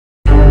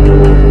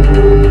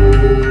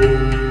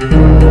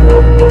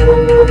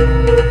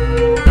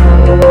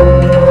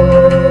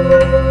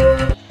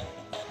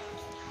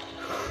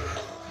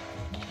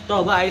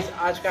तो गाइस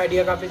आज का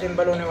आइडिया काफ़ी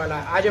सिंपल होने वाला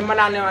है। आज हम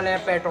बनाने वाले हैं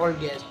पेट्रोल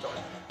गैस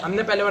टॉर्च।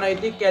 हमने पहले बनाई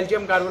थी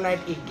कैल्शियम कार्बोनेट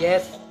की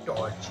गैस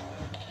टॉर्च,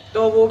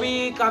 तो वो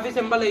भी काफ़ी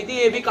सिंपल रही थी,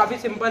 ये भी काफ़ी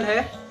सिंपल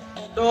है।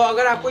 तो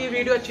अगर आपको ये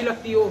वीडियो अच्छी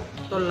लगती हो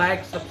तो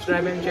लाइक,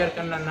 सब्सक्राइब एंड शेयर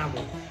करना ना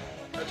भूलें।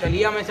 तो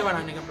चलिए हम इसे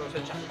बनाने का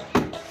प्रोसेस चालू करते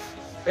हैं।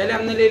 पहले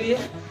हमने ले लिए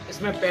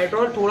इसमें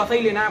पेट्रोल, थोड़ा सा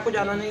ही लेना है, आपको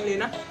ज़्यादा नहीं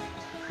लेना।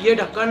 ये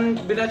ढक्कन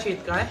बिना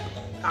छेद का है।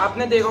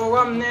 आपने देखा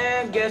होगा हमने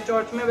गैस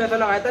टॉर्च में वैसा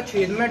लगाया था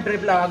छेद में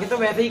ड्रिप लगा के, तो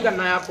वैसे ही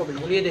करना है आपको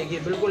बिल्कुल। ये देखिए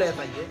बिल्कुल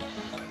ऐसा ही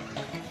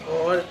है।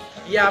 और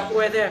ये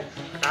आपको ऐसे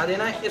हटा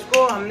देना है।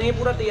 इसको हमने ही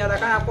पूरा तैयार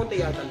रखा है, आपको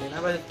तैयार कर लेना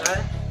है बस इतना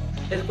है।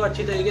 इसको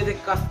अच्छी तरीके से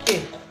कस के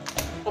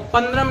और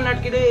 15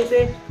 मिनट के लिए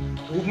इसे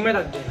धूप में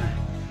रख देना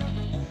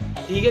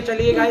है। ठीक है,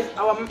 चलिए गाइस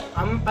अब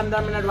हम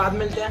 15 मिनट बाद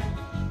मिलते हैं।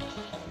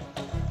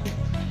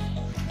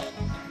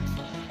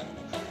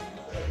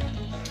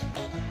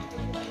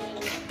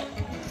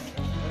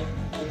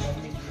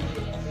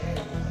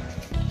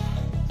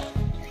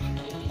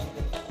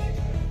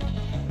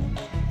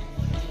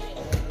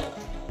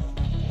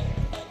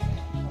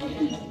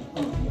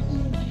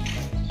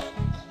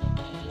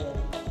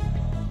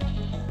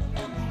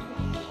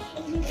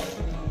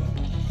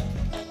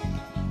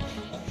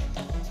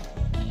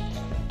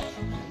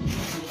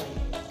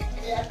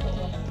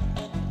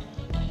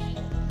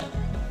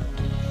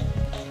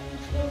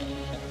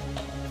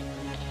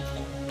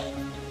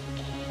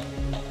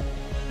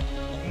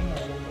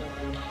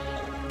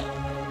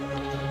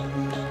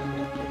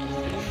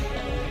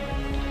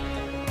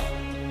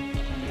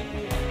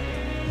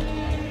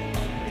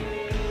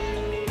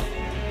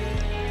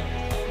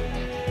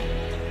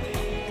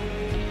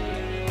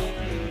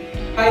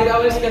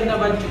 अब इसके अंदर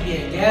बन चुकी है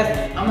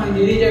गैस। हम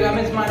अंधेरी जगह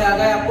में इसमें आ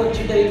गए, आपको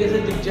अच्छी तरीके से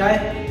दिख जाए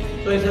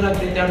तो इसे रख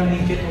देते हैं हम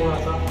नीचे थोड़ा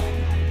सा।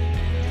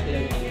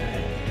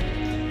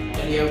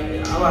 चलिए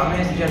अब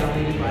हमें इसे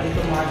जलाने की बारी।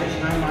 तो माचिस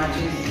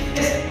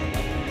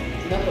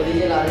मैं खुद ही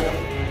जला रहा हूँ।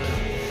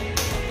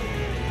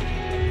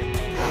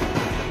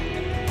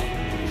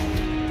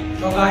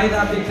 तो गाइस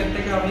आप देख सकते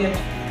हैं कि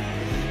अभी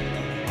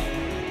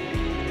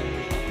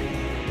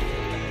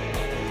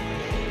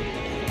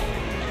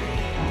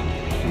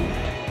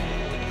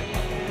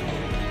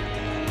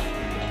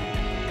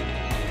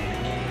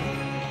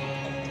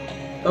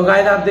तो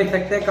गाइस आप देख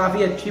सकते हैं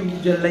काफी अच्छी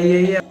जल रही है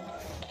ये।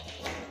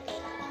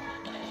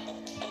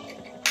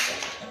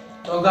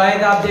 तो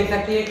गाइस आप देख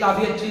सकते हैं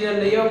काफी अच्छी जल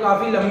रही है और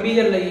काफी लंबी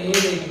जल रही है।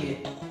 ये देखिए,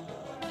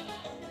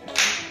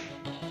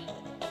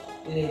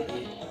 ये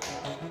देखिए।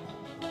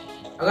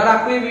 अगर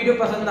आपको ये वीडियो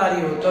पसंद आ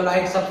रही हो तो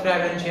लाइक,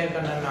 सब्सक्राइब एंड शेयर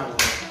करना ना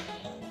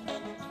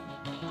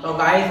भूलें। तो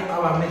गाइस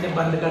अब हमें इसे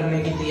बंद करने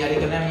की तैयारी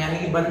करना है, यानी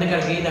कि बंद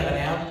करके ही रख रहे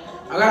हैं आप।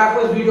 अगर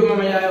आपको इस वीडियो में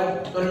मजा आया हो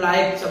तो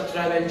लाइक,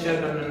 सब्सक्राइब एंड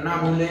शेयर करना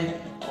ना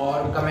भूलें और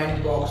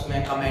कमेंट बॉक्स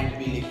में कमेंट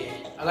भी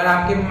लिखें। अगर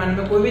आपके मन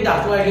में कोई भी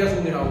धातु आइडिया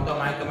सुन रहा हो तो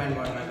हमारे कमेंट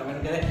बॉक्स में कमेंट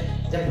करें।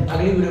 जब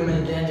अगली वीडियो में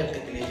मिलते हैं, जब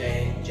तक के लिए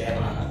जय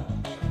भारत।